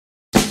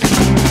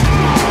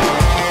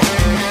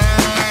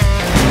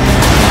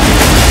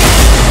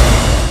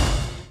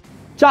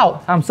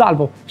Ciao, I'm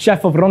Salvo,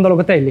 chef of Ronda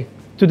Locatelli.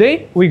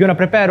 Today we're gonna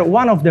prepare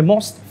one of the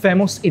most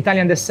famous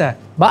Italian dessert,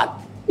 but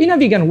in a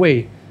vegan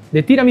way,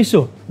 the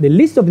tiramisu. The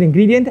list of the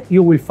ingredients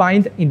you will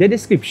find in the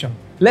description.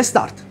 Let's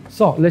start.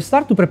 So let's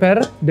start to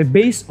prepare the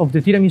base of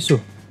the tiramisu,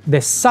 the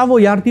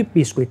savoiardi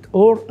biscuit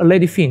or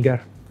ladyfinger.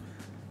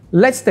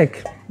 Let's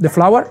take the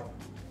flour,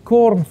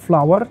 corn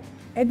flour,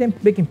 and then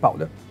baking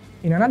powder.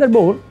 In another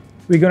bowl,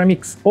 we're gonna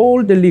mix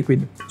all the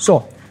liquid.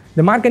 So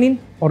the margarine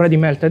already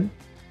melted,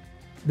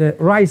 the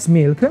rice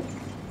milk,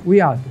 we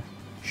add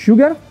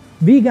sugar,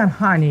 vegan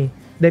honey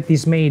that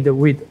is made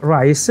with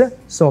rice.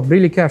 So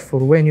really careful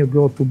when you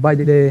go to buy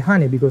the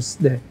honey, because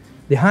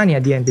the honey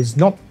at the end is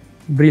not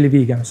really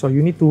vegan. So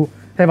you need to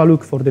have a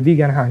look for the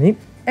vegan honey.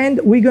 And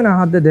we're gonna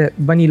add the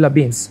vanilla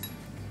beans.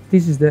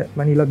 This is the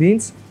vanilla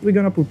beans we're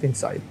gonna put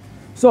inside.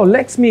 So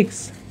let's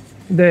mix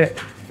the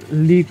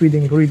liquid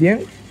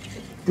ingredient.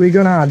 We're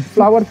gonna add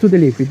flour to the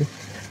liquid.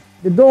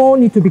 The dough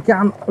needs to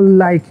become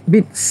like a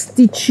bit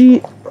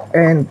stitchy,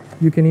 and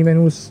you can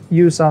even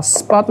use a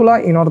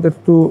spatula in order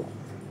to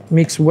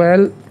mix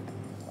well.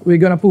 We're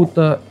gonna put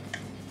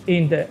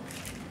in the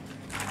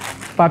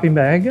piping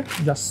bag,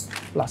 just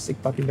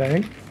plastic piping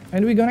bag,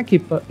 and we're gonna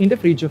keep in the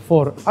fridge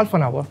for half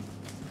an hour.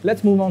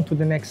 Let's move on to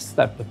the next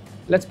step.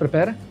 Let's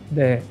prepare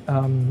the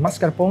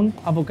mascarpone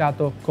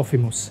avocado coffee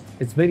mousse.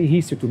 It's very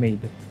easy to make.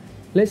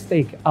 Let's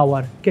take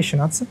our cashew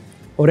nuts,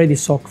 already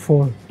soaked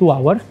for 2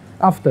 hours.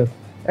 After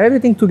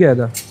everything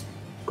together,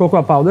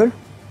 cocoa powder,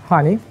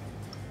 honey,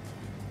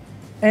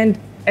 and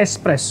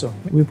espresso.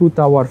 We put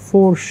our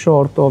 4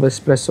 short of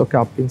espresso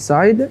cup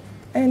inside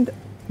and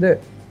the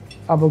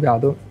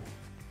avocado.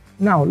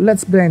 Now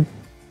let's blend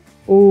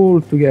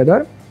all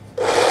together.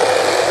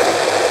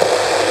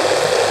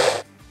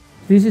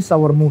 This is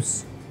our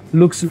mousse.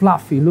 Looks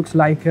fluffy, looks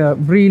like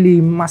really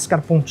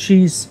mascarpone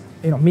cheese,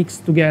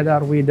 mixed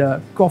together with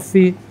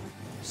coffee.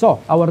 So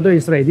our dough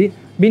is ready.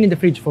 Been in the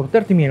fridge for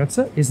 30 minutes.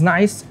 It's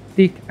nice,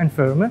 thick and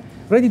firm,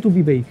 ready to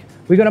be baked.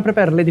 We're gonna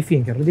prepare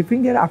ladyfinger.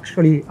 Ladyfinger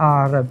actually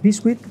are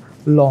biscuit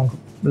long,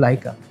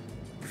 like a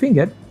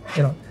finger,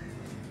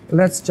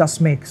 Let's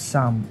just make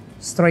some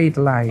straight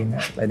line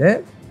like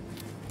that.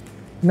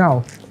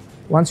 Now,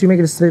 once you make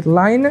a straight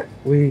line,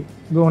 we're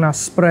gonna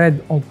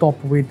spread on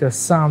top with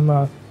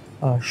some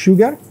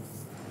sugar,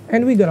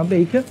 and we're gonna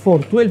bake for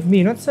 12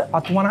 minutes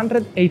at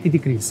 180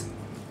 degrees.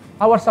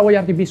 Our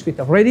savoiardi biscuit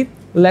are ready.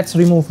 Let's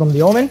remove from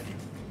the oven.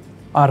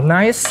 Are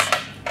nice,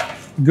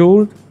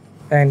 gold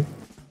and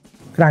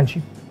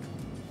crunchy.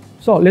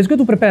 So let's go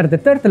to prepare the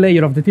third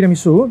layer of the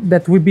tiramisu.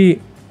 That will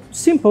be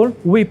simple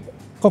whipped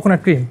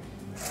coconut cream.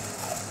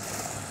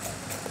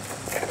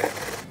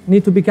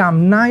 Need to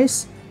become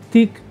nice,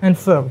 thick and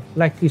firm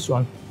like this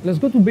one. Let's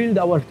go to build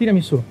our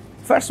tiramisu.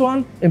 First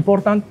one,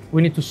 important,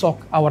 we need to soak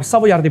our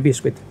savoiardi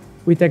biscuit.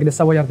 We take the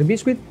savoiardi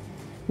biscuit,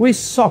 we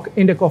soak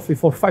in the coffee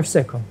for 5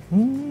 seconds.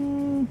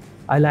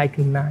 I like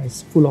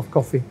nice, full of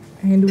coffee.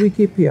 And we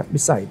keep here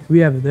beside. We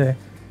have the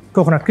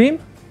coconut cream,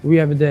 we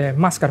have the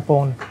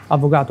mascarpone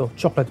avocado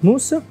chocolate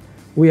mousse,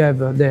 we have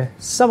the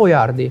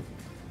savoiardi.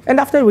 And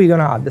after we're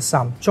gonna add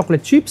some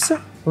chocolate chips,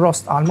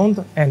 roast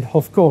almond, and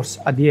of course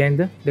at the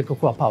end, the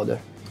cocoa powder.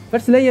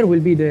 First layer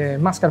will be the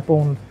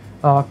mascarpone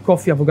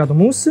coffee avocado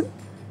mousse.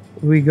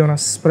 We're gonna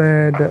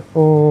spread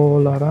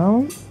all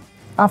around.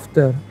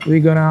 After, we're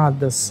gonna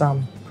add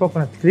some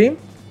coconut cream.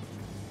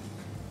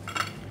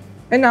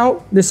 And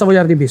now, the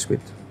savoiardi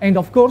biscuit. And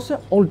of course,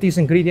 all these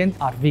ingredients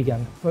are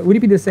vegan. We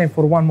repeat the same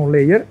for one more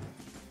layer.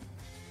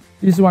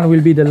 This one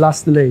will be the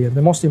last layer,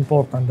 the most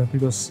important,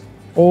 because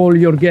all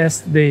your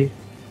guests, they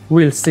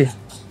will see.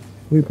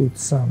 We put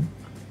some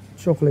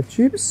chocolate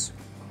chips.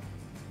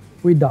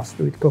 We dust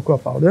with cocoa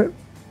powder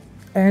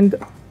and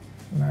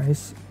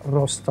nice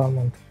roast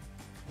almond.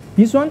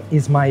 This one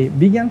is my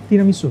vegan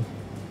tiramisu.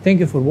 Thank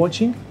you for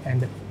watching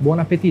and buon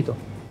appetito.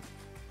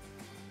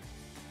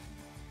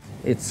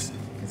 It's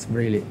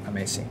really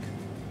amazing.